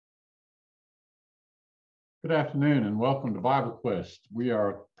Good afternoon and welcome to Bible Quest. We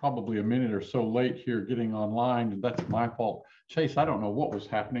are probably a minute or so late here getting online, and that's my fault. Chase, I don't know what was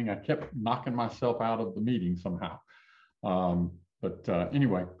happening. I kept knocking myself out of the meeting somehow.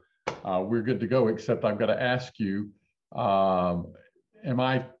 Anyway, we're good to go, except I've got to ask you, does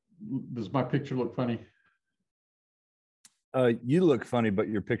my picture look funny? You look funny, but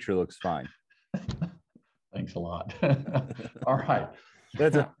your picture looks fine. Thanks a lot. All right.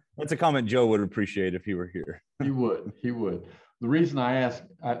 That's a comment Joe would appreciate if he were here. He would. The reason I asked,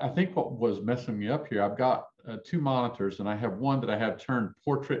 I think what was messing me up here, I've got two monitors, and I have one that I have turned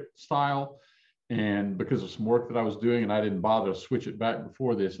portrait style, and because of some work that I was doing, and I didn't bother to switch it back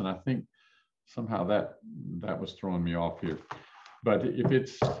before this, and I think somehow that was throwing me off here. But if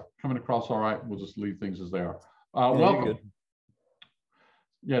it's coming across all right, we'll just leave things as they are. Welcome.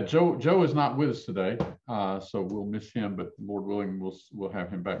 Yeah, Joe is not with us today, so we'll miss him, but Lord willing, we'll have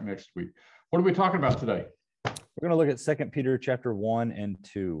him back next week. What are we talking about today? We're going to look at 2 Peter chapter 1 and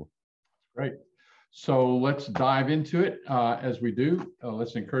 2. Great. So let's dive into it. As we do,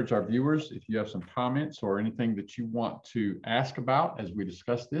 let's encourage our viewers, if you have some comments or anything that you want to ask about as we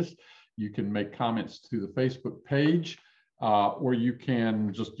discuss this, you can make comments to the Facebook page, or you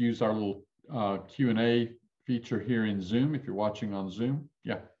can just use our little Q&A feature here in Zoom if you're watching on Zoom.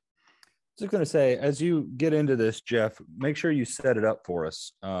 Yeah. I was going to say, as you get into this, Jeff, make sure you set it up for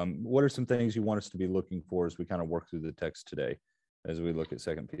us. What are some things you want us to be looking for as we kind of work through the text today, as we look at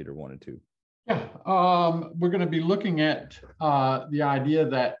 2 Peter 1 and 2? Yeah, we're going to be looking at the idea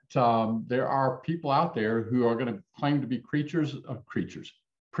that there are people out there who are going to claim to be preachers,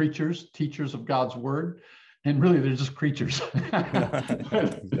 teachers of God's word, and really they're just creatures.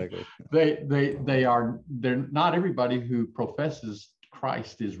 Exactly. They're not everybody who professes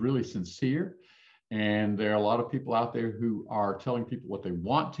Christ is really sincere, and there are a lot of people out there who are telling people what they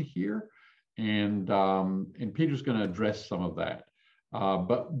want to hear, and Peter's going to address some of that.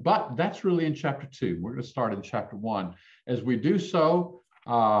 But that's really in chapter 2. We're going to start in chapter 1. As we do so,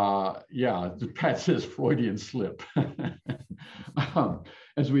 Pat says Freudian slip.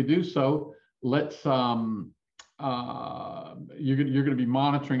 As we do so, let's you're going to be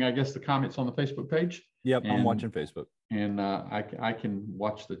monitoring, I guess, the comments on the Facebook page. Yep, I'm watching Facebook, and I can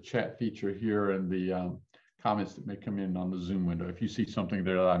watch the chat feature here and the comments that may come in on the Zoom window. If you see something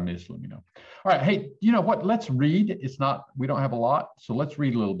there that I missed, let me know. All right, hey, you know what? Let's read. We don't have a lot, so let's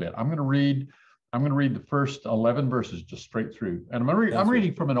read a little bit. I'm going to read the first 11 verses just straight through. And I'm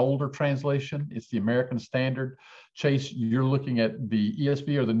reading from an older translation. It's the American Standard. Chase, you're looking at the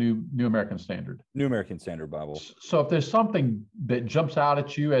ESV or the New American Standard? New American Standard Bible. So if there's something that jumps out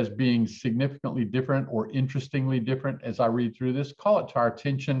at you as being significantly different or interestingly different as I read through this, call it to our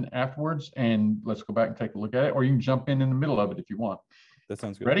attention afterwards, and let's go back and take a look at it, or you can jump in the middle of it if you want. That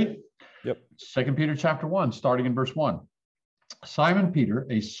sounds good. Ready? Yep. 2 Peter chapter 1, starting in verse 1. Simon Peter,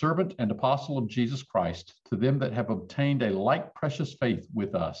 a servant and apostle of Jesus Christ, to them that have obtained a like precious faith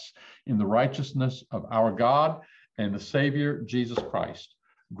with us in the righteousness of our God and the Savior Jesus Christ.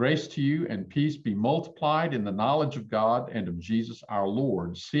 Grace to you and peace be multiplied in the knowledge of God and of Jesus our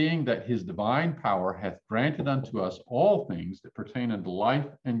Lord, seeing that his divine power hath granted unto us all things that pertain unto life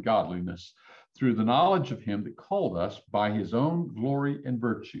and godliness, through the knowledge of him that called us by his own glory and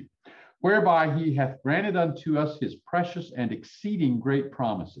virtue, whereby he hath granted unto us his precious and exceeding great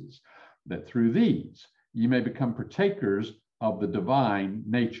promises, that through these ye may become partakers of the divine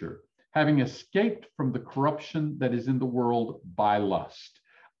nature, having escaped from the corruption that is in the world by lust.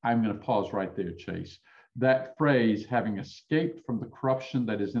 I'm going to pause right there, Chase. That phrase, having escaped from the corruption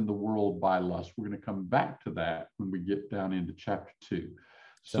that is in the world by lust, we're going to come back to that when we get down into chapter 2.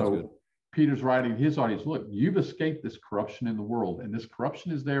 Sounds good. Peter's writing to his audience, look, you've escaped this corruption in the world, and this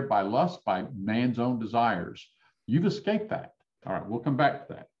corruption is there by lust, by man's own desires. You've escaped that. All right, we'll come back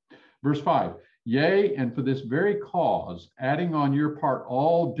to that. Verse 5, yea, and for this very cause, adding on your part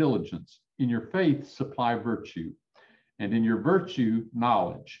all diligence, in your faith supply virtue, and in your virtue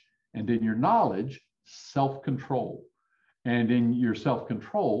knowledge, and in your knowledge self-control, and in your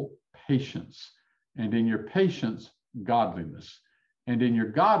self-control patience, and in your patience godliness, and in your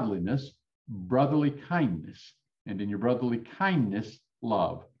godliness brotherly kindness, and in your brotherly kindness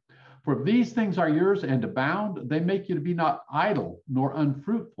love. For if these things are yours and abound, they make you to be not idle nor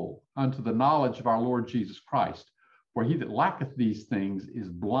unfruitful unto the knowledge of our Lord Jesus Christ. For he that lacketh these things is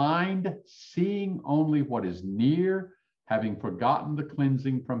blind, seeing only what is near, having forgotten the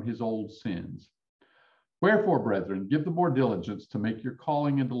cleansing from his old sins. Wherefore, brethren, give the more diligence to make your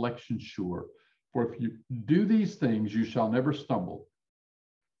calling and election sure. For if you do these things, you shall never stumble.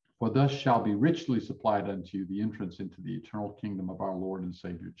 For thus shall be richly supplied unto you the entrance into the eternal kingdom of our Lord and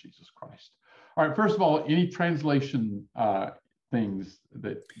Savior Jesus Christ. All right, first of all, any translation things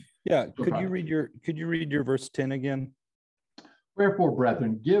that... Yeah, could you read your verse 10 again? Wherefore,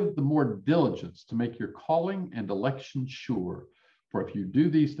 brethren, give the more diligence to make your calling and election sure. For if you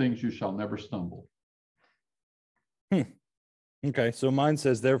do these things, you shall never stumble. Okay, so mine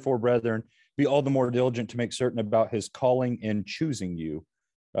says, therefore, brethren, be all the more diligent to make certain about his calling and choosing you.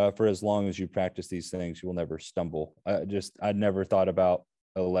 For as long as you practice these things, you will never stumble. I'd never thought about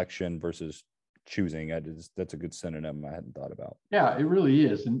election versus choosing. That's a good synonym I hadn't thought about. Yeah, it really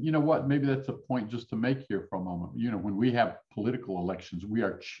is. And you know what? Maybe that's a point just to make here for a moment. You know, when we have political elections, we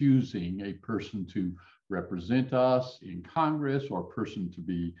are choosing a person to represent us in Congress or a person to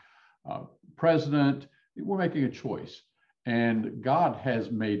be president. We're making a choice. And God has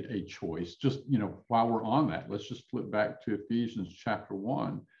made a choice. Just, you know, while we're on that, let's just flip back to Ephesians chapter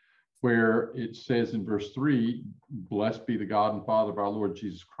 1, where it says in verse 3, blessed be the God and Father of our Lord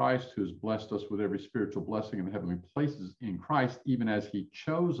Jesus Christ, who has blessed us with every spiritual blessing in the heavenly places in Christ, even as he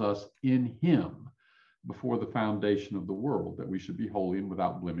chose us in him before the foundation of the world, that we should be holy and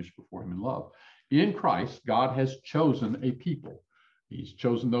without blemish before him in love. In Christ, God has chosen a people. He's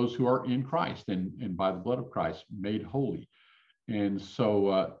chosen those who are in Christ and by the blood of Christ made holy. And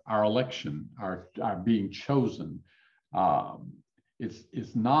so our election, our being chosen,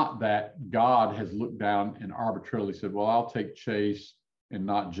 it's not that God has looked down and arbitrarily said, well, I'll take Chase and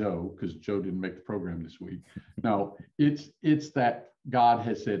not Joe because Joe didn't make the program this week. No, it's that God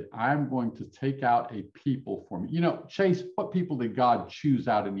has said, I'm going to take out a people for me. You know, Chase, what people did God choose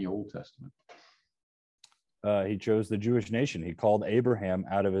out in the Old Testament? He chose the Jewish nation. He called Abraham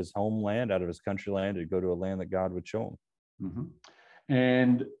out of his homeland, out of his country land, to go to a land that God would show him. Mm-hmm.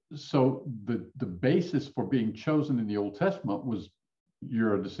 And so the basis for being chosen in the Old Testament was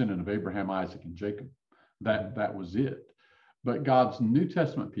you're a descendant of Abraham, Isaac, and Jacob. That was it. But God's New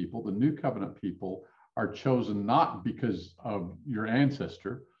Testament people, the New Covenant people, are chosen not because of your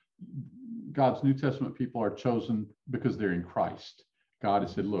ancestor. God's New Testament people are chosen because they're in Christ. God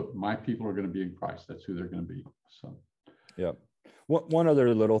has said, look, my people are going to be in Christ. That's who they're going to be. So, yeah. One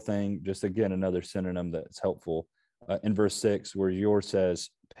other little thing, just again, another synonym that's helpful in verse 6, where yours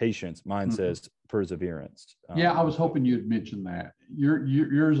says patience, mine says perseverance. Yeah, I was hoping you'd mention that.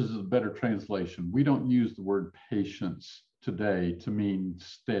 Yours is a better translation. We don't use the word patience today to mean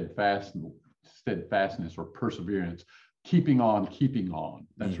steadfastness or perseverance, keeping on.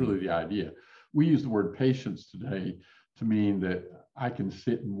 That's really the idea. We use the word patience today to mean that I can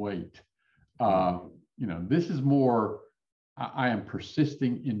sit and wait. You know, this is more, I am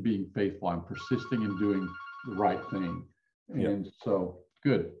persisting in being faithful. I'm persisting in doing the right thing. And so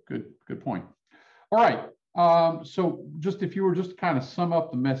good point. All right. So just if you were just to kind of sum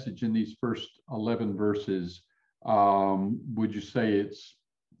up the message in these first 11 verses, would you say it's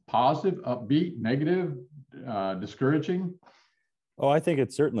positive, upbeat, negative, discouraging? Oh, I think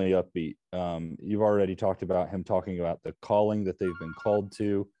it's certainly upbeat. You've already talked about him talking about the calling that they've been called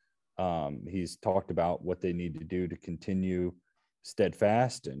to. He's talked about what they need to do to continue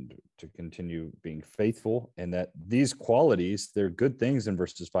steadfast and to continue being faithful, and that these qualities, they're good things in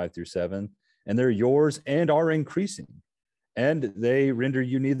verses 5 through 7, and they're yours and are increasing. And they render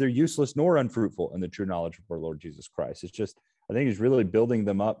you neither useless nor unfruitful in the true knowledge of our Lord Jesus Christ. It's just, I think he's really building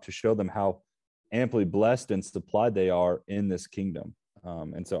them up to show them how amply blessed and supplied they are in this kingdom.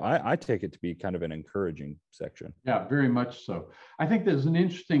 And so I take it to be kind of an encouraging section. Yeah, very much so. I think there's an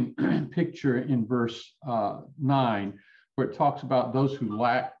interesting picture in verse 9 where it talks about those who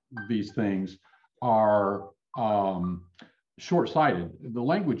lack these things are short-sighted. The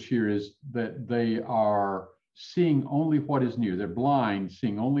language here is that they are seeing only what is near. They're blind,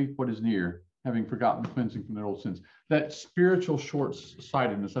 seeing only what is near, having forgotten the cleansing from their old sins. That spiritual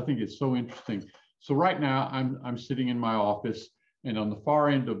short-sightedness, I think, is so interesting. So right now, I'm sitting in my office, and on the far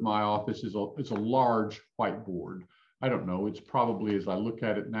end of my office is a large whiteboard. I don't know. It's probably, as I look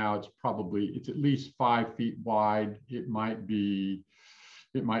at it now, it's at least 5 feet wide. It might be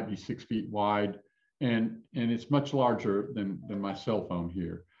 6 feet wide, and it's much larger than my cell phone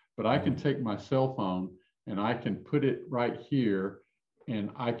here. But I can take my cell phone and I can put it right here,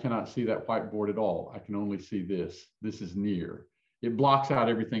 and I cannot see that whiteboard at all. I can only see this. This is near. It blocks out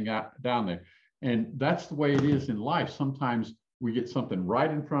everything down there. And that's the way it is in life. Sometimes we get something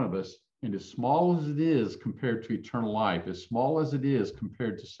right in front of us, and as small as it is compared to eternal life, as small as it is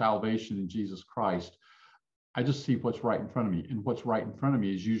compared to salvation in Jesus Christ, I just see what's right in front of me. And what's right in front of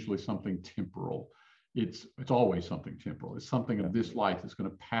me is usually something temporal. It's always something temporal. It's something of this life that's going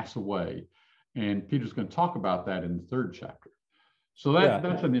to pass away. And Peter's going to talk about that in the 3rd chapter. So Yeah.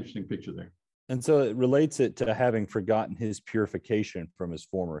 that's an interesting picture there. And so it relates it to having forgotten his purification from his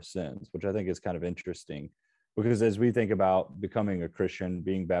former sins, which I think is kind of interesting, because as we think about becoming a Christian,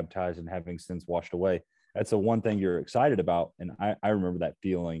 being baptized and having sins washed away, that's the one thing you're excited about. And I remember that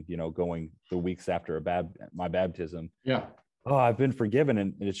feeling, you know, going the weeks after my baptism. Yeah. Oh, I've been forgiven.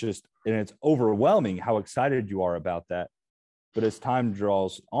 And it's overwhelming how excited you are about that. But as time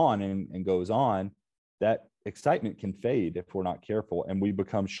draws on and goes on, that excitement can fade if we're not careful, and we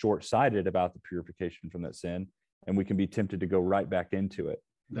become short-sighted about the purification from that sin, and we can be tempted to go right back into it.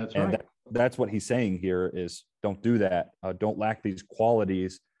 That's and right. That's what he's saying here is don't do that. Don't lack these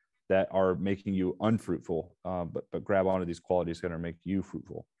qualities that are making you unfruitful, but grab onto these qualities that are make you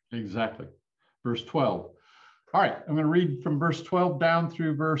fruitful. Exactly. Verse 12. All right, I'm going to read from verse 12 down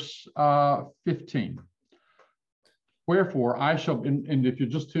through verse 15. Wherefore I shall, and if you're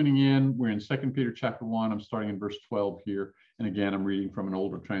just tuning in, we're in 2 Peter chapter 1. I'm starting in verse 12 here. And again, I'm reading from an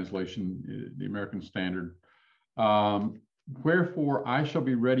older translation, the American Standard. Wherefore I shall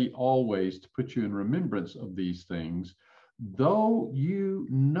be ready always to put you in remembrance of these things, though you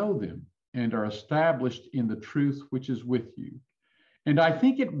know them and are established in the truth which is with you. And I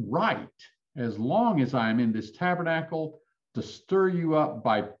think it right, as long as I am in this tabernacle, to stir you up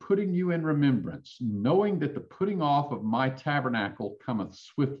by putting you in remembrance, knowing that the putting off of my tabernacle cometh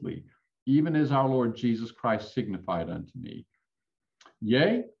swiftly, even as our Lord Jesus Christ signified unto me.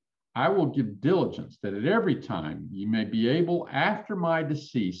 Yea, I will give diligence that at every time ye may be able after my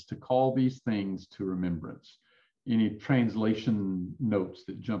decease to call these things to remembrance. Any translation notes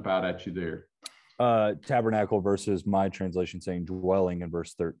that jump out at you there? Tabernacle versus my translation saying dwelling in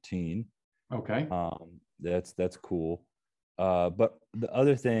verse 13. Okay. That's cool. But the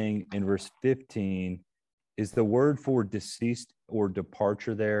other thing in verse 15 is the word for deceased or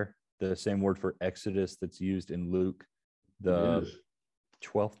departure there, the same word for Exodus that's used in Luke, the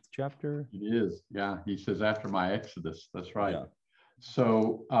 12th chapter. It is. Yeah. He says, after my Exodus. That's right. Yeah.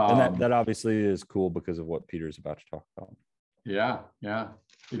 So, and that obviously is cool because of what Peter's about to talk about. Yeah. Yeah,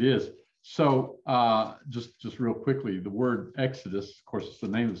 it is. So just real quickly, the word Exodus, of course, it's the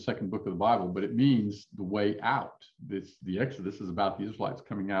name of the second book of the Bible, but it means the way out. The Exodus is about the Israelites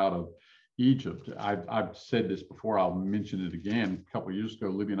coming out of Egypt. I've said this before. I'll mention it again. A couple of years ago,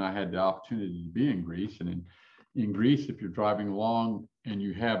 Libby and I had the opportunity to be in Greece. And in Greece, if you're driving along and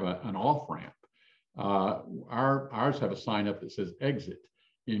you have an off-ramp, ours have a sign up that says exit.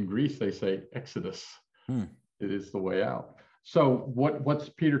 In Greece, they say Exodus. It is the way out. So what's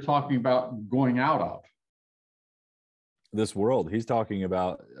Peter talking about going out of? This world. He's talking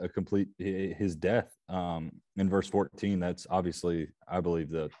about his death. In verse 14, that's obviously, I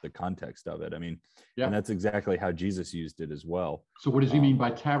believe, the context of it. I mean, yeah. And that's exactly how Jesus used it as well. So what does he mean by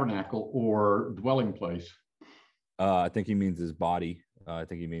tabernacle or dwelling place? I think he means his body. I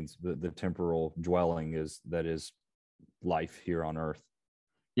think he means the temporal dwelling is life here on earth.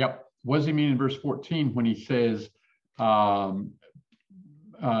 Yep. What does he mean in verse 14 when he says, knowing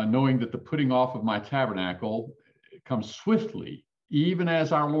that the putting off of my tabernacle comes swiftly, even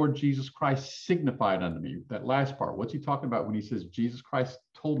as our Lord Jesus Christ signified unto me? That last part, what's he talking about when he says, Jesus Christ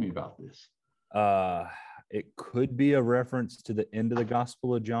told me about this? It could be a reference to the end of the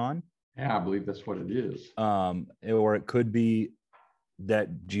Gospel of John. Yeah, I believe that's what it is. Or it could be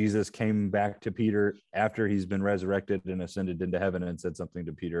that Jesus came back to Peter after he's been resurrected and ascended into heaven and said something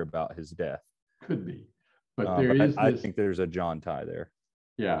to Peter about his death. Could be. But I think there's a John tie there.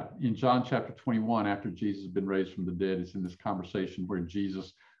 Yeah. In John chapter 21, after Jesus has been raised from the dead, it's in this conversation where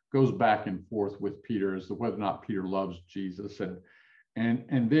Jesus goes back and forth with Peter as to whether or not Peter loves Jesus.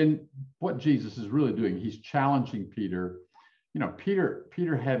 And then what Jesus is really doing, he's challenging Peter. You know,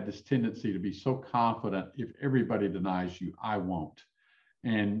 Peter had this tendency to be so confident, if everybody denies you, I won't.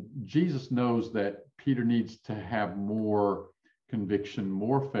 And Jesus knows that Peter needs to have more conviction,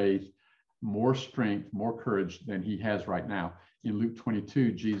 more faith, more strength, more courage than he has right now. In Luke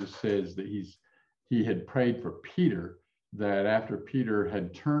 22, Jesus says that he had prayed for Peter, that after Peter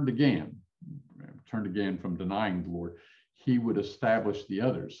had turned again from denying the Lord, he would establish the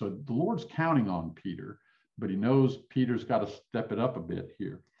others. So the Lord's counting on Peter, but he knows Peter's got to step it up a bit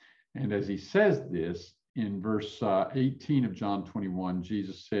here. And as he says this, in verse 18 of John 21,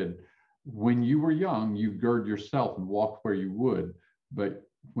 Jesus said, when you were young, you gird yourself and walked where you would, but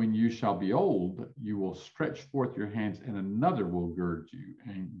when you shall be old, you will stretch forth your hands and another will gird you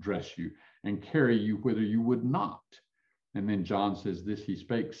and dress you and carry you whither you would not. And then John says this, he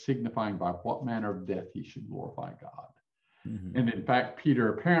spake, signifying by what manner of death he should glorify God. Mm-hmm. And in fact,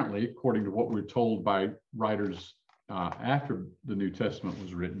 Peter, apparently, according to what we're told by writers after the New Testament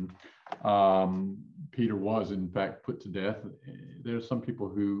was written, Peter was, in fact, put to death. There are some people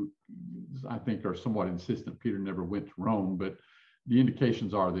who I think are somewhat insistent Peter never went to Rome, but the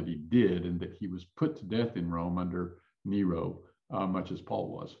indications are that he did, and that he was put to death in Rome under Nero, much as Paul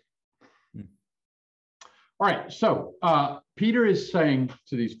was. All right, so Peter is saying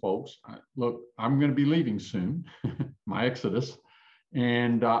to these folks, look, I'm going to be leaving soon, my exodus.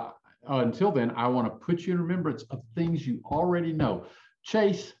 And until then, I want to put you in remembrance of things you already know.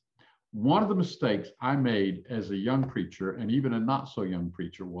 Chase, one of the mistakes I made as a young preacher, and even a not so young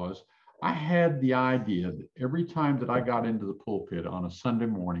preacher, was I had the idea that every time that I got into the pulpit on a Sunday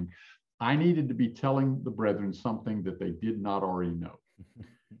morning, I needed to be telling the brethren something that they did not already know.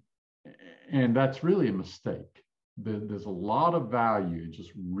 And that's really a mistake. There's a lot of value in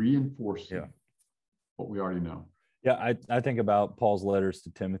just reinforcing what we already know. Yeah, I think about Paul's letters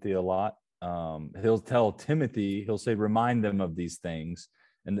to Timothy a lot. He'll tell Timothy, he'll say, remind them of these things.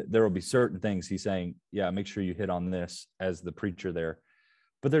 And there will be certain things he's saying, yeah, make sure you hit on this as the preacher there.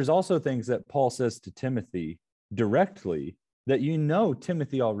 But there's also things that Paul says to Timothy directly that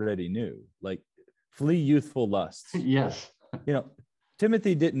Timothy already knew, like flee youthful lusts. Yes.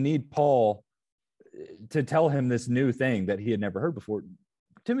 Timothy didn't need Paul to tell him this new thing that he had never heard before.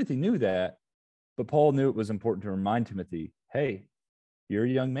 Timothy knew that, but Paul knew it was important to remind Timothy, hey, you're a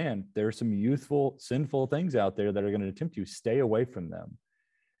young man. There are some youthful, sinful things out there that are going to tempt you. Stay away from them.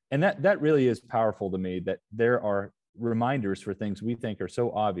 And that really is powerful to me, that there are reminders for things we think are so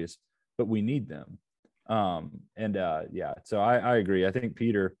obvious, but we need them. So I agree. I think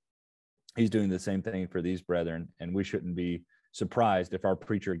Peter, he's doing the same thing for these brethren, and we shouldn't be surprised if our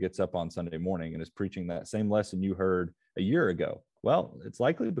preacher gets up on Sunday morning and is preaching that same lesson you heard a year ago. Well, it's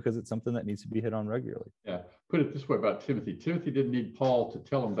likely because it's something that needs to be hit on regularly. Yeah. Put it this way about Timothy. Timothy didn't need Paul to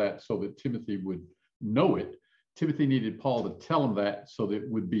tell him that so that Timothy would know it. Timothy needed Paul to tell him that so that it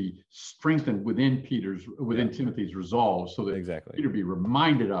would be strengthened within Timothy's resolve, so that Peter be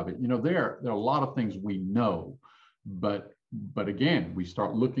reminded of it. There are a lot of things we know, but again, we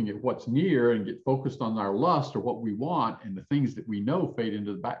start looking at what's near and get focused on our lust or what we want, and the things that we know fade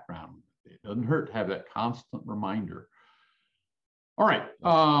into the background. It doesn't hurt to have that constant reminder. All right.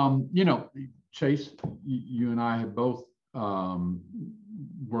 Chase, you and I have both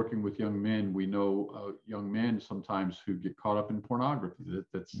working with young men. We know young men sometimes who get caught up in pornography.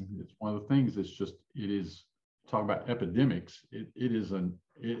 It's one of the things that's just, talk about epidemics.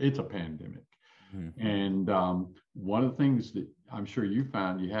 It's a pandemic. Mm-hmm. And one of the things that I'm sure you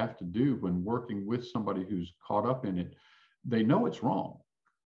found you have to do when working with somebody who's caught up in it, they know it's wrong.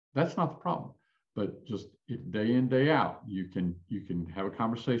 That's not the problem. But just day in, day out, you can have a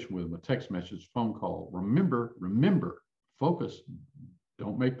conversation with them, a text message, phone call. Remember, focus.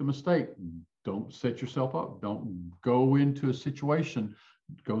 Don't make the mistake. Don't set yourself up. Don't go into a situation,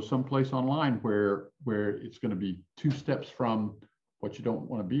 go someplace online where it's going to be 2 steps from what you don't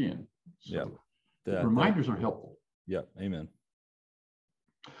want to be in. So reminders are helpful. Yeah, amen.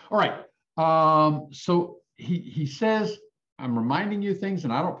 All right. So he says, I'm reminding you things,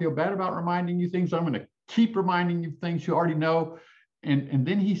 and I don't feel bad about reminding you things. I'm going to keep reminding you things you already know. And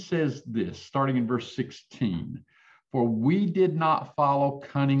then he says this, starting in verse 16, for we did not follow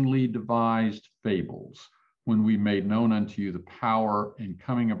cunningly devised fables when we made known unto you the power and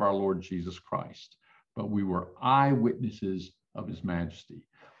coming of our Lord Jesus Christ, but we were eyewitnesses of his majesty.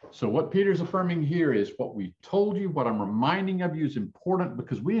 So what Peter's affirming here is what we told you, what I'm reminding of you is important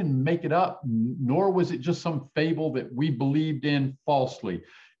because we didn't make it up, nor was it just some fable that we believed in falsely.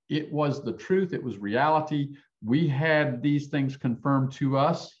 It was the truth. It was reality. We had these things confirmed to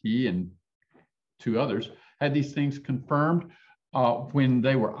us. He and 2 others had these things confirmed when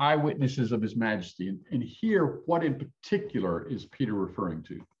they were eyewitnesses of his majesty. And here, what in particular is Peter referring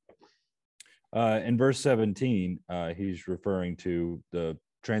to? In verse 17, he's referring to the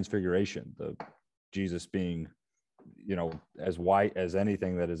transfiguration, the Jesus being, as white as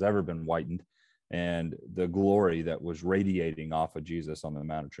anything that has ever been whitened, and the glory that was radiating off of Jesus on the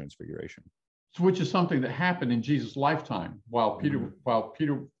Mount of Transfiguration. So, which is something that happened in Jesus' lifetime while Peter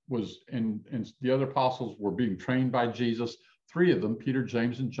was and the other apostles were being trained by Jesus. 3 of them, Peter,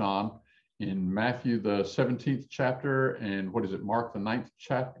 James, and John, in Matthew the 17th chapter, and Mark the 9th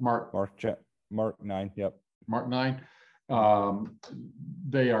chapter, Mark 9, yep. Mark 9.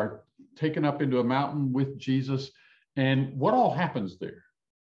 They are taken up into a mountain with Jesus. And what all happens there?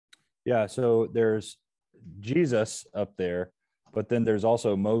 Yeah, so there's Jesus up there, but then there's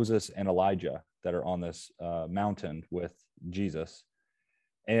also Moses and Elijah that are on this mountain with Jesus.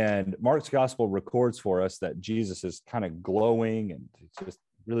 And Mark's gospel records for us that Jesus is kind of glowing and it's just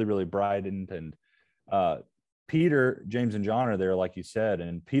really, really brightened. And Peter, James, and John are there, like you said,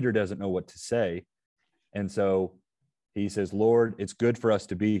 and Peter doesn't know what to say. And so he says, Lord, it's good for us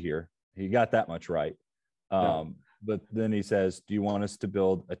to be here. He got that much right. But then he says, do you want us to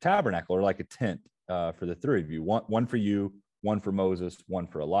build a tabernacle or like a tent for the three of you? One for you, one for Moses, one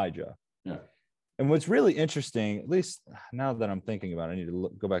for Elijah. Yeah. And what's really interesting, at least now that I'm thinking about it, I need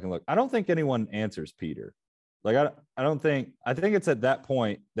to go back and look. I don't think anyone answers Peter. Like, I think it's at that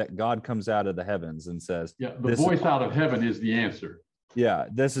point that God comes out of the heavens and says, yeah, the voice out of heaven is the answer. Yeah,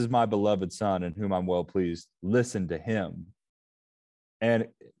 this is my beloved son in whom I'm well pleased. Listen to him. And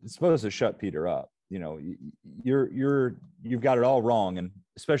it's supposed to shut Peter up. You know, you've got it all wrong. And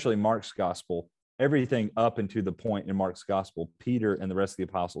especially Mark's gospel, everything up into the point in Mark's gospel, Peter and the rest of the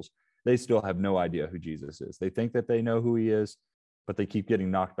apostles, they still have no idea who Jesus is. They think that they know who he is, but they keep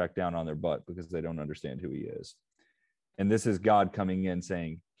getting knocked back down on their butt because they don't understand who he is. And this is God coming in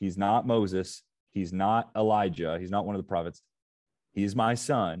saying, he's not Moses, he's not Elijah, he's not one of the prophets. He's my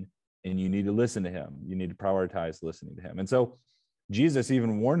son, and you need to listen to him. You need to prioritize listening to him. And so Jesus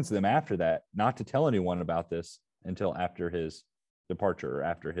even warns them after that not to tell anyone about this until after his departure or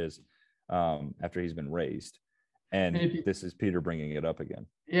after he's been raised. And this is Peter bringing it up again.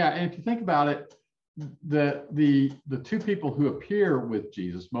 Yeah, and if you think about it, the two people who appear with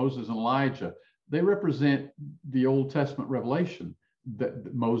Jesus, Moses and Elijah, they represent the Old Testament revelation.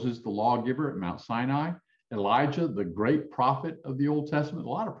 That Moses, the lawgiver at Mount Sinai, Elijah, the great prophet of the Old Testament. A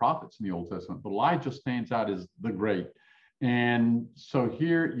lot of prophets in the Old Testament, but Elijah stands out as the great. And so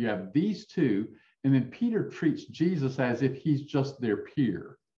here you have these two, and then Peter treats Jesus as if he's just their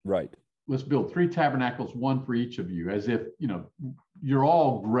peer. Right. Let's build 3 tabernacles, one for each of you, as if, you know, you're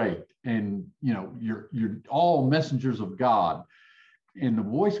all great and, you know, you're all messengers of God. And the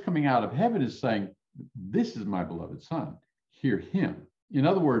voice coming out of heaven is saying, this is my beloved son, hear him. In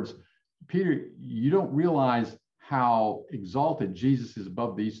other words, Peter, you don't realize how exalted Jesus is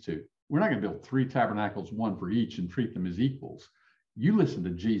above these two. We're not going to build 3 tabernacles, one for each, and treat them as equals. You listen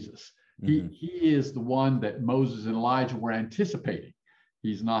to Jesus. Mm-hmm. He is the one that Moses and Elijah were anticipating.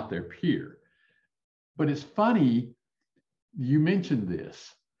 He's not their peer. But it's funny, you mentioned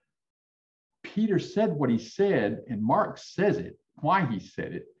this. Peter said what he said, and Mark says it, why he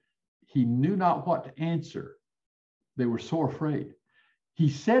said it. He knew not what to answer. They were so afraid. He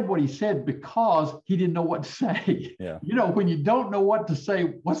said what he said because he didn't know what to say. Yeah. You know, when you don't know what to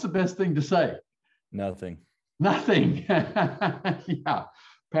say, what's the best thing to say? Nothing. Nothing. Yeah.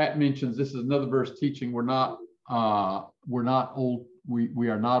 Pat mentions this is another verse teaching we're not old. We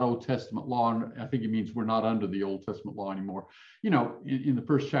are not Old Testament law. And I think it means we're not under the Old Testament law anymore. You know, in the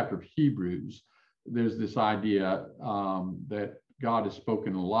first chapter of Hebrews, there's this idea that God has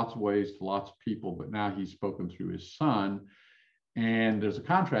spoken in lots of ways to lots of people, but now he's spoken through his son. And there's a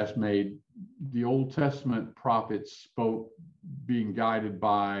contrast made. The Old Testament prophets spoke being guided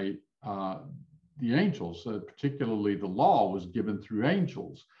by the angels, particularly the law was given through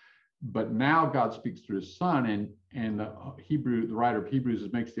angels. But now God speaks through his son, and the writer of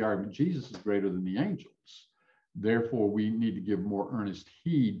Hebrews makes the argument Jesus is greater than the angels. Therefore, we need to give more earnest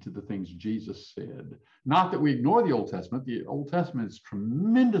heed to the things Jesus said. Not that we ignore the Old Testament. The Old Testament is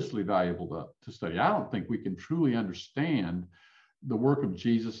tremendously valuable to study. I don't think we can truly understand the work of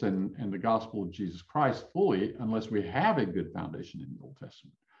Jesus and the gospel of Jesus Christ fully unless we have a good foundation in the Old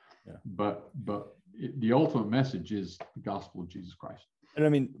Testament. Yeah. But the ultimate message is the gospel of Jesus Christ. And I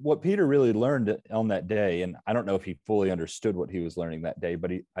mean, what Peter really learned on that day, and I don't know if he fully understood what he was learning that day,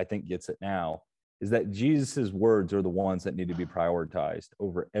 but I think gets it now, is that Jesus's words are the ones that need to be prioritized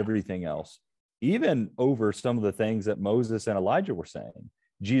over everything else, even over some of the things that Moses and Elijah were saying.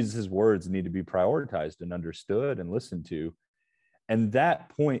 Jesus's words need to be prioritized and understood and listened to. And that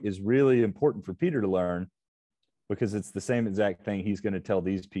point is really important for Peter to learn, because it's the same exact thing he's going to tell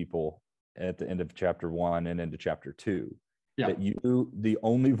these people at the end of chapter 1 and into chapter 2. Yeah. That the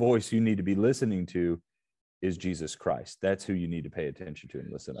only voice you need to be listening to is Jesus Christ. That's who you need to pay attention to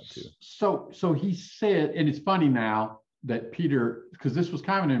and listen up to. So he said, and it's funny now that Peter, because this was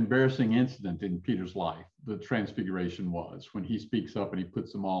kind of an embarrassing incident in Peter's life, the transfiguration was, when he speaks up and he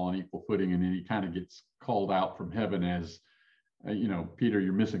puts them all on equal footing, and then he kind of gets called out from heaven as, Peter,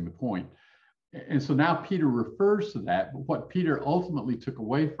 you're missing the point. And so now Peter refers to that, but what Peter ultimately took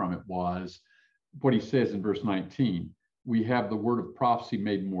away from it was what he says in verse 19. We have the word of prophecy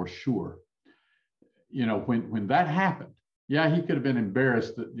made more sure. When that happened, yeah, he could have been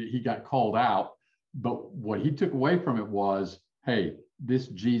embarrassed that he got called out, but what he took away from it was, hey, this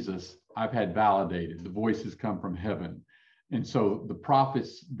Jesus I've had validated. The voices come from heaven. And so the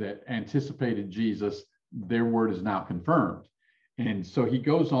prophets that anticipated Jesus, their word is now confirmed. And so he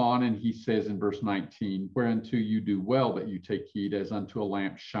goes on and he says in verse 19, whereunto you do well that you take heed as unto a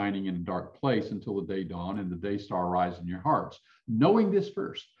lamp shining in a dark place until the day dawn and the day star rise in your hearts. Knowing this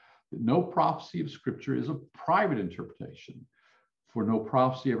first, that no prophecy of Scripture is a private interpretation. For no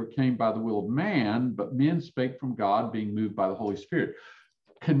prophecy ever came by the will of man, but men spake from God, being moved by the Holy Spirit.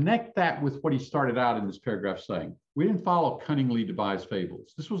 Connect that with what he started out in this paragraph saying. We didn't follow cunningly devised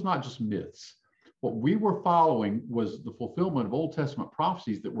fables. This was not just myths. What we were following was the fulfillment of Old Testament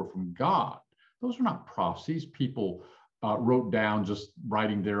prophecies that were from God. Those are not prophecies people wrote down, just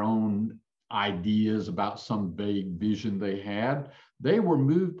writing their own ideas about some vague vision they had. They were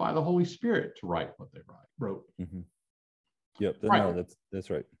moved by the Holy Spirit to write what they wrote. Mm-hmm. Yep. Right. No, that's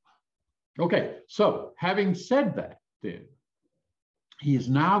right. Okay. So having said that, then he is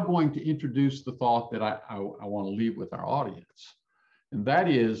now going to introduce the thought that I want to leave with our audience. And that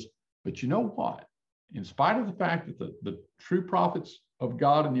is, but you know what? In spite of the fact that the true prophets of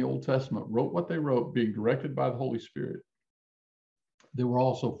God in the Old Testament wrote what they wrote, being directed by the Holy Spirit, there were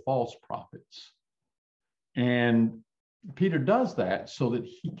also false prophets. And Peter does that so that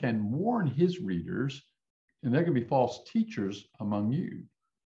he can warn his readers, and there can be false teachers among you.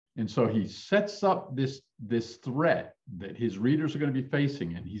 And so he sets up this threat that his readers are going to be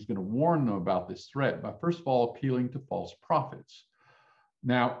facing, and he's going to warn them about this threat by first of all appealing to false prophets.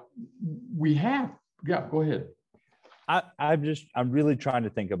 Now we have, yeah, go ahead. I'm really trying to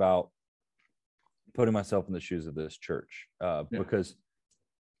think about putting myself in the shoes of this church because,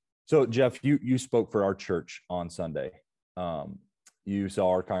 so Jeff, you spoke for our church on Sunday. You saw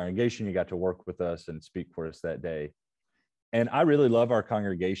our congregation, you got to work with us and speak for us that day. And I really love our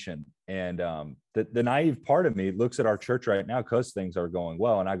congregation. And the naive part of me looks at our church right now because things are going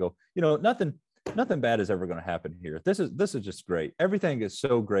well. And I go, you know, nothing bad is ever going to happen here. This is just great. Everything is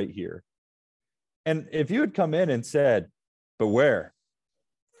so great here. And if you had come in and said, beware,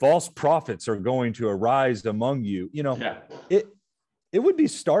 false prophets are going to arise among you, you know, it would be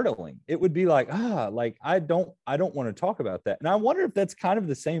startling. It would be like, I don't want to talk about that. And I wonder if that's kind of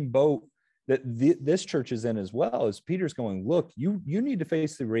the same boat that this church is in as well, as Peter's going, look, you need to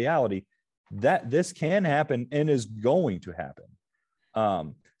face the reality that this can happen and is going to happen.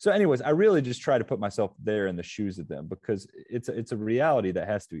 So anyways, I really just try to put myself there in the shoes of them because it's a reality that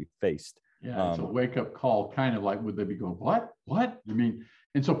has to be faced. Yeah, it's a wake-up call, kind of like, would they be going, what? You mean?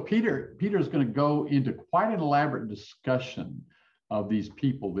 And so Peter is going to go into quite an elaborate discussion of these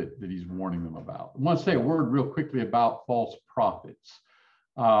people that he's warning them about. I want to say a word real quickly about false prophets.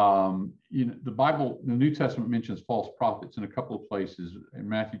 You know, the Bible, the New Testament mentions false prophets in a couple of places. In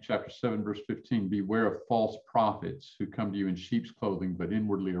Matthew chapter 7, verse 15, beware of false prophets who come to you in sheep's clothing, but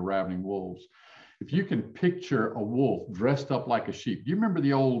inwardly are ravening wolves. If you can picture a wolf dressed up like a sheep, do you remember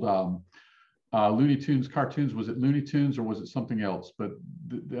the old Looney Tunes cartoons? Was it Looney Tunes or was it something else? But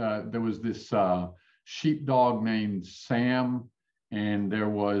there was this sheepdog named Sam, and there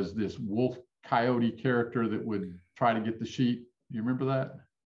was this wolf coyote character that would try to get the sheep. Do you remember that?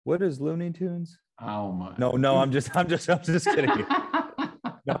 What is Looney Tunes? Oh my! No, I'm just kidding.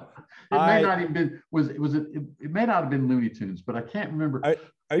 No, it may not even been. It may not have been Looney Tunes, but I can't remember.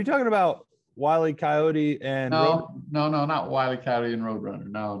 Are you talking about Wile E. Coyote and? No, not Wile E. Coyote and Roadrunner.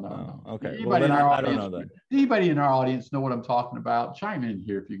 No. Okay. Well, then I don't know that. Anybody in our audience know what I'm talking about? Chime in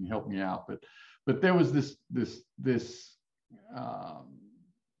here if you can help me out. But there was this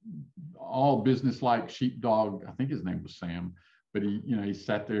all business-like sheepdog. I think his name was Sam. But he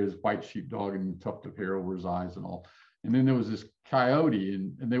sat there, his white sheepdog, and tucked up hair over his eyes and all. And then there was this coyote,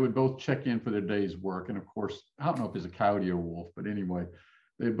 and they would both check in for their day's work. And of course, I don't know if it's a coyote or a wolf, but anyway,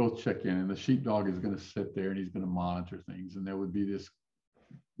 they both check in, and the sheepdog is going to sit there and he's going to monitor things. And there would be this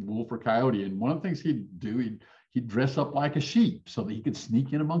wolf or coyote. And one of the things he'd do, he'd dress up like a sheep so that he could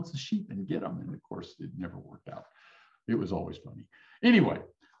sneak in amongst the sheep and get them. And of course, it never worked out. It was always funny. Anyway,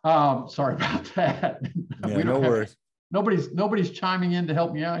 sorry about that. Yeah, no worries. Nobody's chiming in to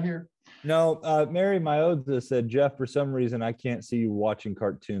help me out here. No, Mary Myoza said, Jeff, for some reason, I can't see you watching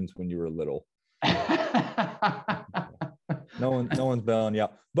cartoons when you were little. No one's bailing you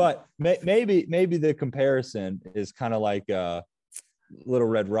out. But maybe the comparison is kind of like Little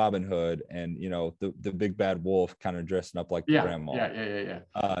Red Robin Hood and, the big bad wolf kind of dressing up like grandma.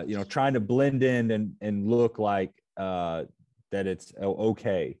 Yeah. Trying to blend in and look like that it's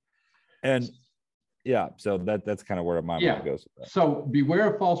okay. And yeah, so that's kind of where my mind goes with that. So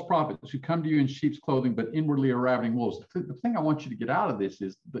beware of false prophets who come to you in sheep's clothing, but inwardly are ravening wolves. The thing I want you to get out of this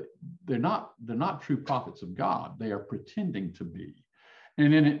is that they're not true prophets of God. They are pretending to be.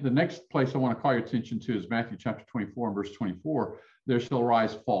 And then the next place I want to call your attention to is Matthew chapter 24 and verse 24. There shall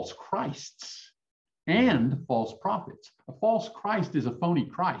rise false Christs and false prophets. A false Christ is a phony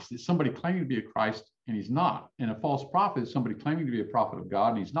Christ. It's somebody claiming to be a Christ and he's not. And a false prophet is somebody claiming to be a prophet of God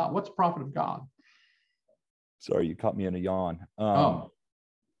and he's not. What's a prophet of God? Sorry, you caught me in a yawn. Oh,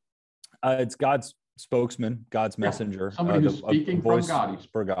 It's God's spokesman, God's Yeah, messenger. somebody who's speaking from voice God. He's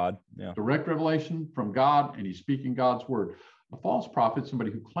for God. Yeah. direct revelation from God, and he's speaking God's word. A false prophet is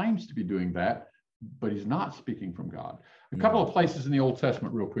somebody who claims to be doing that, but he's not speaking from God. A couple of places in the Old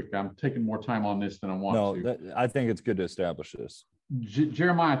Testament, real quick. I'm taking more time on this than I want to. I think it's good to establish this.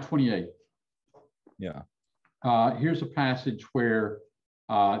 Jeremiah 28. Yeah. Here's a passage where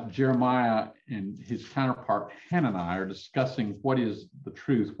Jeremiah and his counterpart Hananiah are discussing what is the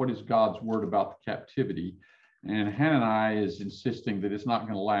truth, what is God's word about the captivity. And Hananiah is insisting that it's not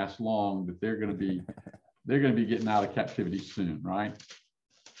going to last long, that they're going to be getting out of captivity soon, right?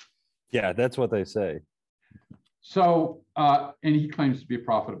 Yeah, that's what they say. So, and he claims to be a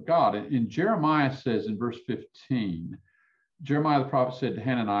prophet of God. And Jeremiah says in verse 15, Jeremiah the prophet said to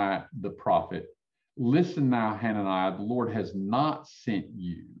Hananiah the prophet, "Listen now, Hananiah, the Lord has not sent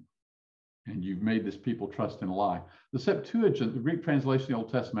you, and you've made this people trust in a lie." The Septuagint, the Greek translation of the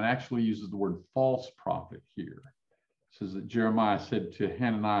Old Testament, actually uses the word false prophet here. It says that Jeremiah said to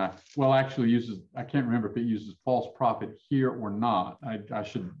Hananiah, well, actually uses, I can't remember if it uses false prophet here or not. I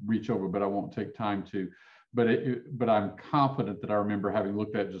should reach over, but I won't take time to. But I'm confident that I remember having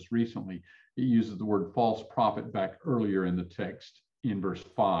looked at it just recently. It uses the word false prophet back earlier in the text in verse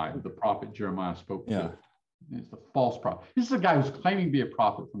 5. The prophet Jeremiah spoke to. It's the false prophet. This is a guy who's claiming to be a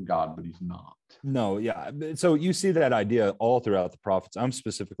prophet from God, but he's not. No, yeah. So you see that idea all throughout the prophets. I'm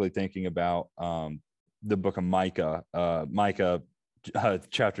specifically thinking about the book of Micah,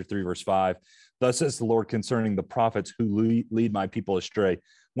 chapter 3, verse 5. Thus says the Lord concerning the prophets who lead my people astray.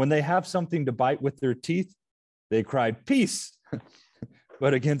 When they have something to bite with their teeth, they cry, peace.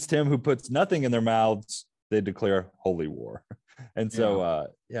 But against him who puts nothing in their mouths, they declare holy war. And so,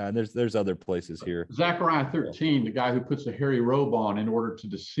 and there's other places here. Zechariah 13, the guy who puts a hairy robe on in order to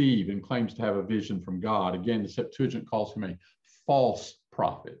deceive and claims to have a vision from God. Again, the Septuagint calls him a false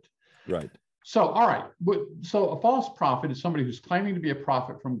prophet. Right. So, all right. So a false prophet is somebody who's claiming to be a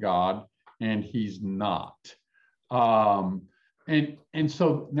prophet from God, and he's not. And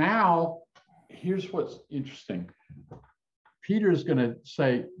so now here's what's interesting. Peter is going to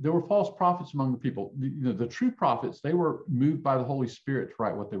say there were false prophets among the people. The true prophets, they were moved by the Holy Spirit to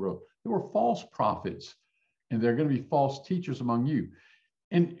write what they wrote. There were false prophets, and there are going to be false teachers among you.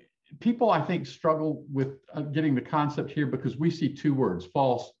 And people, I think, struggle with getting the concept here because we see two words,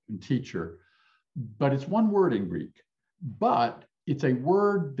 false and teacher, but it's one word in Greek. But it's a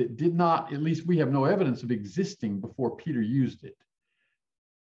word that did not, at least we have no evidence of existing before Peter used it.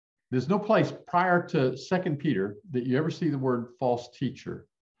 There's no place prior to 2 Peter that you ever see the word false teacher.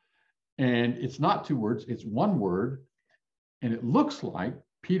 And it's not two words, it's one word. And it looks like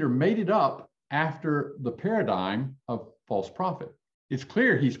Peter made it up after the paradigm of false prophet. It's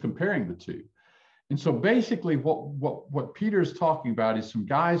clear he's comparing the two. And so basically what Peter is talking about is some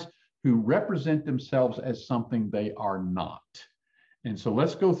guys who represent themselves as something they are not. And so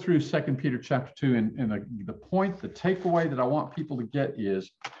let's go through 2 Peter chapter 2. And the point, the takeaway that I want people to get is,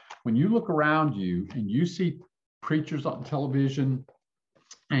 when you look around you and you see preachers on television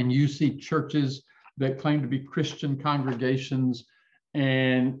and you see churches that claim to be Christian congregations,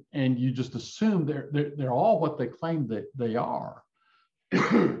 and you just assume they're all what they claim that they are.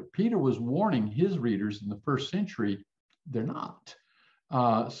 Peter was warning his readers in the first century, they're not.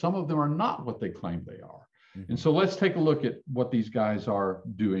 Some of them are not what they claim they are. And so let's take a look at what these guys are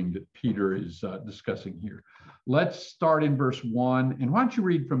doing that Peter is discussing here. Let's start in verse 1. And why don't you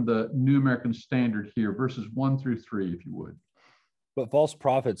read from the New American Standard here, verses 1 through 3, if you would. But false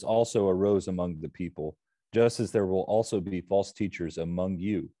prophets also arose among the people, just as there will also be false teachers among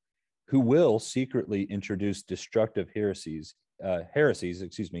you, who will secretly introduce destructive heresies,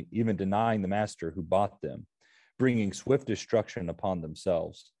 even denying the master who bought them, bringing swift destruction upon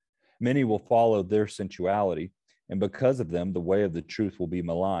themselves. Many will follow their sensuality, and because of them, the way of the truth will be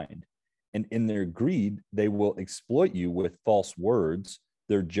maligned. And in their greed, they will exploit you with false words.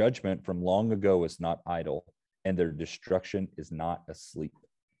 Their judgment from long ago is not idle, and their destruction is not asleep.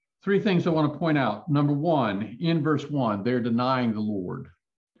 Three things I want to point out. Number one, in verse 1, they're denying the Lord.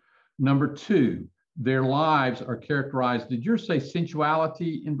 Number 2, their lives are characterized. Did yours say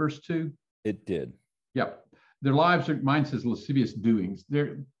sensuality in verse 2? It did. Yep. Their lives are, mine says lascivious doings.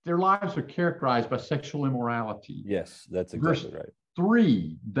 Their lives are characterized by sexual immorality. Yes, that's exactly right.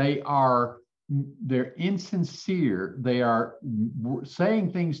 3, they're insincere. They are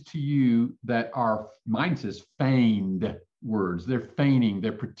saying things to you that are, mine says, feigned words. They're feigning,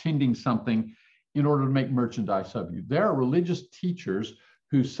 they're pretending something, in order to make merchandise of you. There are religious teachers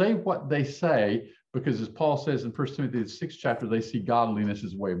who say what they say because, as Paul says in 1 Timothy, the 6th chapter, they see godliness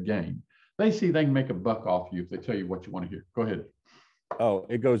as a way of gain. They see they can make a buck off you if they tell you what you want to hear. Go ahead. Oh,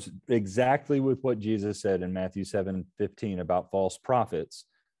 it goes exactly with what Jesus said in Matthew 7:15 about false prophets.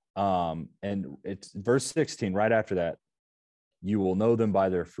 And it's verse 16, right after that, you will know them by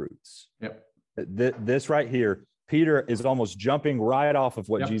their fruits. Yep. This right here, Peter is almost jumping right off of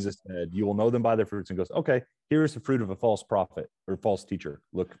what Jesus said. You will know them by their fruits, and goes, okay, here's the fruit of a false prophet or false teacher.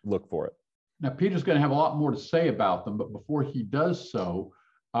 Look for it. Now, Peter's going to have a lot more to say about them, but before he does so,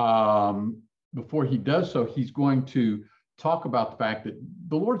 he's going to talk about the fact that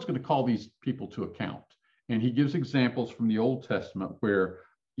the Lord's going to call these people to account. And he gives examples from the Old Testament where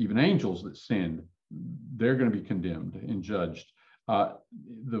even angels that sinned, they're going to be condemned and judged.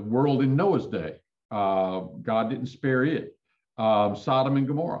 The world in Noah's day, God didn't spare it. Sodom and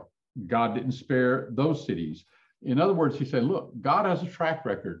Gomorrah, God didn't spare those cities. In other words, he said, look, God has a track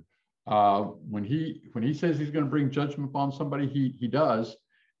record. When he says he's going to bring judgment upon somebody, he does.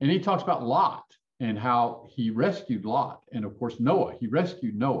 And he talks about Lot and how he rescued Lot. And of course, Noah, he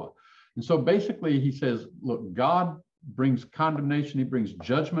rescued Noah. And so basically he says, look, God brings condemnation. He brings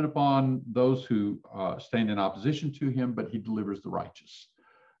judgment upon those who stand in opposition to him, but he delivers the righteous.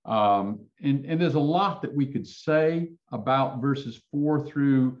 And there's a lot that we could say about verses 4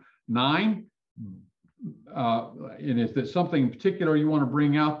 through 9. And if there's something in particular you want to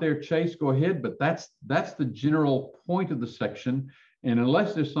bring out there, Chase, go ahead. But that's the general point of the section. And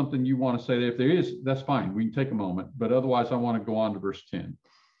unless there's something you want to say there, if there is, that's fine. We can take a moment. But otherwise, I want to go on to verse 10.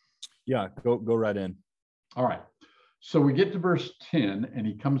 Yeah, go right in. All right. So we get to verse 10, and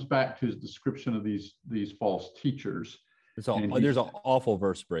he comes back to his description of these false teachers. There's an awful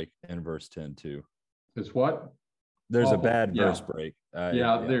verse break in verse 10 too. It's what? There's awful. A bad verse break.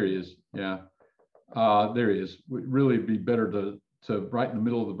 There is. Yeah. There is. Would really be better to right in the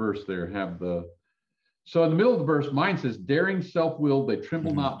middle of the verse there have the. So in the middle of the verse, mine says, daring, self-willed, they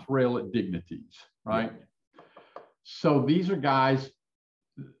tremble not to rail at dignities, right? Yeah. So these are guys,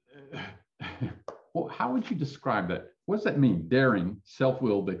 well, how would you describe that? What does that mean? Daring,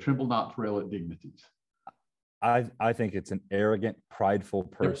 self-willed, they tremble not to rail at dignities. I think it's an arrogant, prideful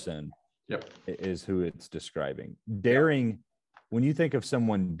person. Yep. Is who it's describing. Daring, when you think of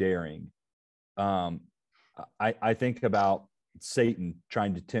someone daring, I think about Satan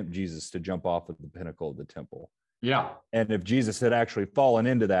trying to tempt Jesus to jump off of the pinnacle of the temple. Yeah. And if Jesus had actually fallen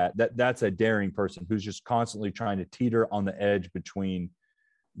into that's a daring person who's just constantly trying to teeter on the edge between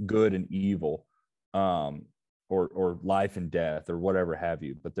good and evil, or life and death, or whatever have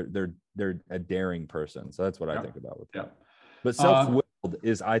you. But they're a daring person. So that's what I think about with them. But self-willed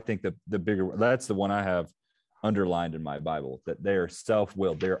is, I think, the bigger. That's the one I have underlined in my Bible, that they are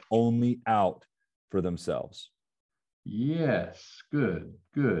self-willed. They're only out for themselves. Yes, good.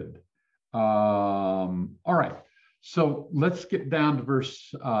 All right. So let's get down to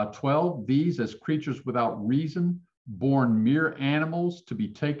verse 12. These, as creatures without reason, born mere animals to be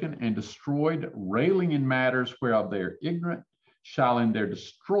taken and destroyed, railing in matters whereof they are ignorant, shall in their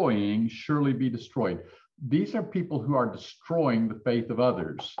destroying surely be destroyed. These are people who are destroying the faith of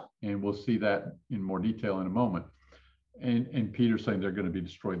others. And we'll see that in more detail in a moment. And Peter's saying they're going to be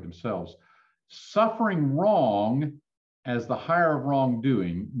destroyed themselves. Suffering wrong as the hire of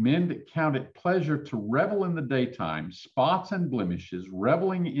wrongdoing, men that count it pleasure to revel in the daytime, spots and blemishes,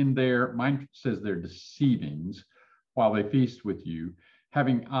 reveling in mine says their deceivings, while they feast with you,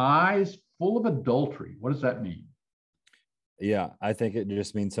 having eyes full of adultery. What does that mean? Yeah, I think it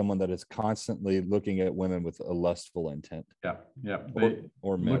just means someone that is constantly looking at women with a lustful intent. Yeah.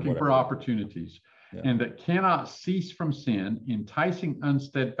 Or men, looking for opportunities. Yeah. And that cannot cease from sin, enticing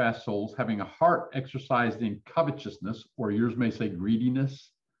unsteadfast souls, having a heart exercised in covetousness, or yours may say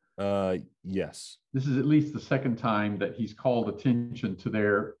greediness. Yes. This is at least the second time that he's called attention to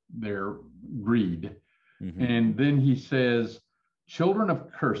their greed. Mm-hmm. And then he says, children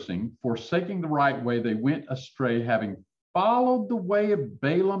of cursing, forsaking the right way, they went astray, having followed the way of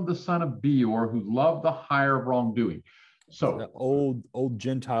Balaam, the son of Beor, who loved the hire of wrongdoing. So that old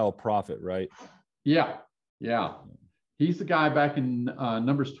Gentile prophet, right? Yeah. He's the guy back in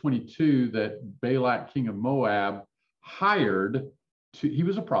Numbers 22 that Balak, king of Moab, hired he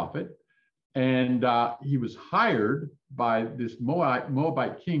was a prophet, and he was hired by this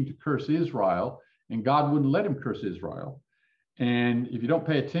Moabite king to curse Israel, and God wouldn't let him curse Israel. And if you don't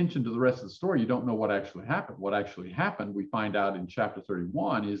pay attention to the rest of the story, you don't know what actually happened. What actually happened, we find out in chapter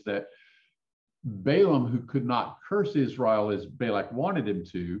 31, is that Balaam, who could not curse Israel as Balak wanted him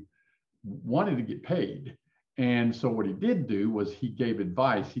to, wanted to get paid. And so what he did do was he gave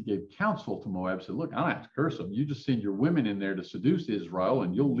advice, he gave counsel to Moab, said, look, I don't have to curse them. You just send your women in there to seduce Israel,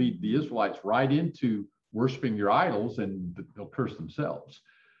 and you'll lead the Israelites right into worshiping your idols, and they'll curse themselves.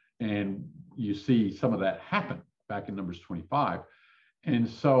 And you see some of that happen back in Numbers 25. And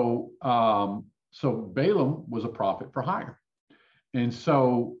so, so Balaam was a prophet for hire. And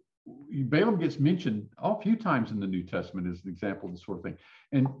so Balaam gets mentioned a few times in the New Testament as an example of this sort of thing.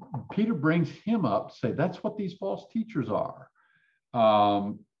 And Peter brings him up to say, that's what these false teachers are.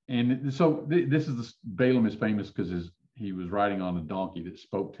 And so Balaam is famous because he was riding on a donkey that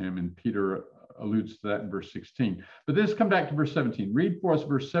spoke to him, and Peter alludes to that in verse 16. But let's come back to verse 17. Read for us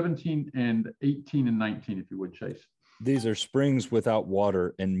verse 17 and 18 and 19, if you would, Chase. These are springs without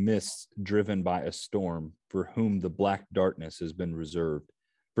water and mists driven by a storm, for whom the black darkness has been reserved.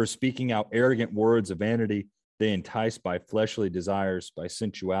 For speaking out arrogant words of vanity, they entice by fleshly desires, by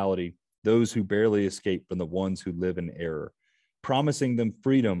sensuality, those who barely escape from the ones who live in error, promising them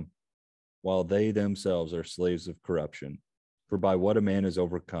freedom while they themselves are slaves of corruption. For by what a man is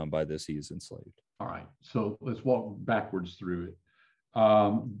overcome, by this he is enslaved. All right, so let's walk backwards through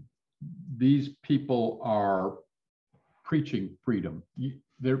it. These people are preaching freedom.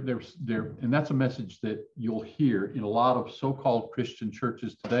 And that's a message that you'll hear in a lot of so-called Christian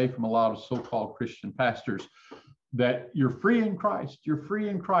churches today from a lot of so-called Christian pastors, that you're free in Christ. You're free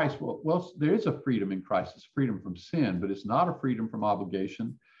in Christ. Well, there is a freedom in Christ. It's freedom from sin, but it's not a freedom from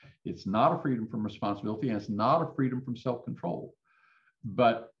obligation. It's not a freedom from responsibility, and it's not a freedom from self-control.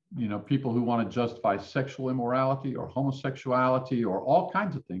 But people who want to justify sexual immorality or homosexuality or all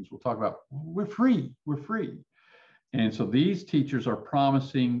kinds of things, we'll talk about, we're free. We're free. And so these teachers are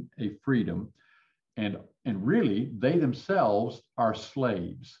promising a freedom, and really they themselves are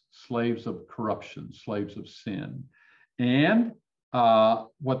slaves of corruption, slaves of sin. And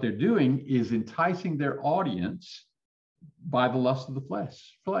what they're doing is enticing their audience by the lust of the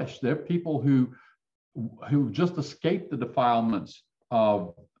flesh. They're people who just escaped the defilements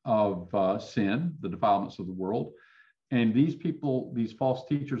of sin, the defilements of the world. And these people, these false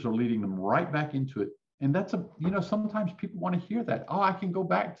teachers, are leading them right back into it. And that's sometimes people want to hear that. Oh, I can go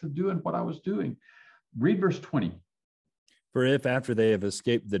back to doing what I was doing. Read verse 20. For if after they have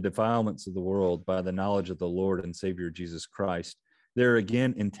escaped the defilements of the world by the knowledge of the Lord and Savior Jesus Christ, they're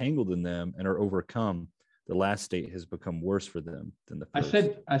again entangled in them and are overcome, the last state has become worse for them than the first.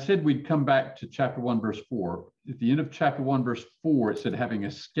 I said we'd come back to chapter 1, verse 4. At the end of chapter 1, verse 4, it said, having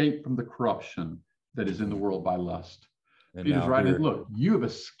escaped from the corruption that is in the world by lust. And Peter's writing, look, you have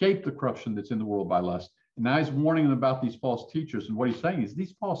escaped the corruption that's in the world by lust. And now he's warning them about these false teachers. And what he's saying is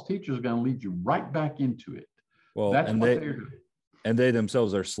these false teachers are going to lead you right back into it. Well, that's what they're doing. And they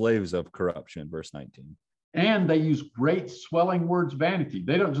themselves are slaves of corruption, verse 19. And they use great swelling words, vanity.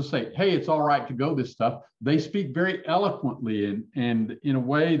 They don't just say, hey, it's all right to go this stuff. They speak very eloquently and in a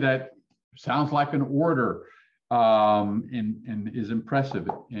way that sounds like an orator, and is impressive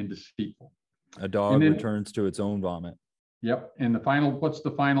and deceitful. A dog returns to its own vomit. Yep. And what's the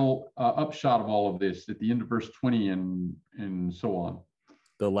final upshot of all of this at the end of verse 20 and so on?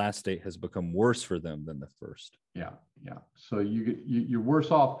 The last state has become worse for them than the first. Yeah. So you're worse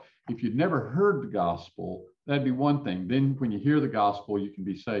off. If you'd never heard the gospel, that'd be one thing. Then when you hear the gospel, you can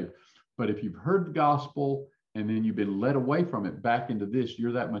be saved. But if you've heard the gospel and then you've been led away from it back into this,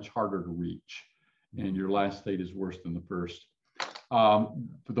 you're that much harder to reach. And your last state is worse than the first. For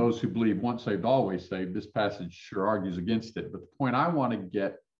those who believe once saved, always saved, this passage sure argues against it. But the point I want to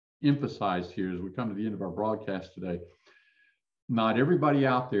get emphasized here as we come to the end of our broadcast today, not everybody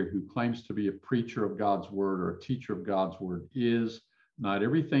out there who claims to be a preacher of God's word or a teacher of God's word is. Not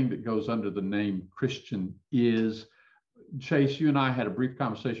everything that goes under the name Christian is. Chase, you and I had a brief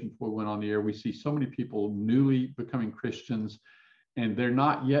conversation before we went on the air. We see so many people newly becoming Christians, and they're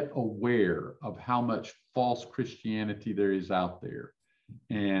not yet aware of how much false Christianity there is out there.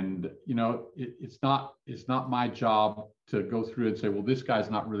 And, it's not my job to go through and say, well, this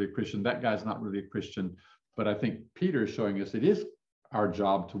guy's not really a Christian, that guy's not really a Christian. But I think Peter is showing us it is our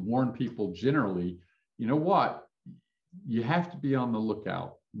job to warn people generally, you know what? You have to be on the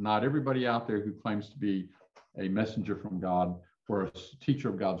lookout. Not everybody out there who claims to be a messenger from God or a teacher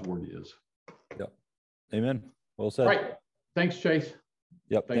of God's word is. Yep. Amen. Well said. All right. Thanks, Chase.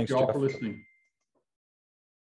 Yep. Thank you all for listening.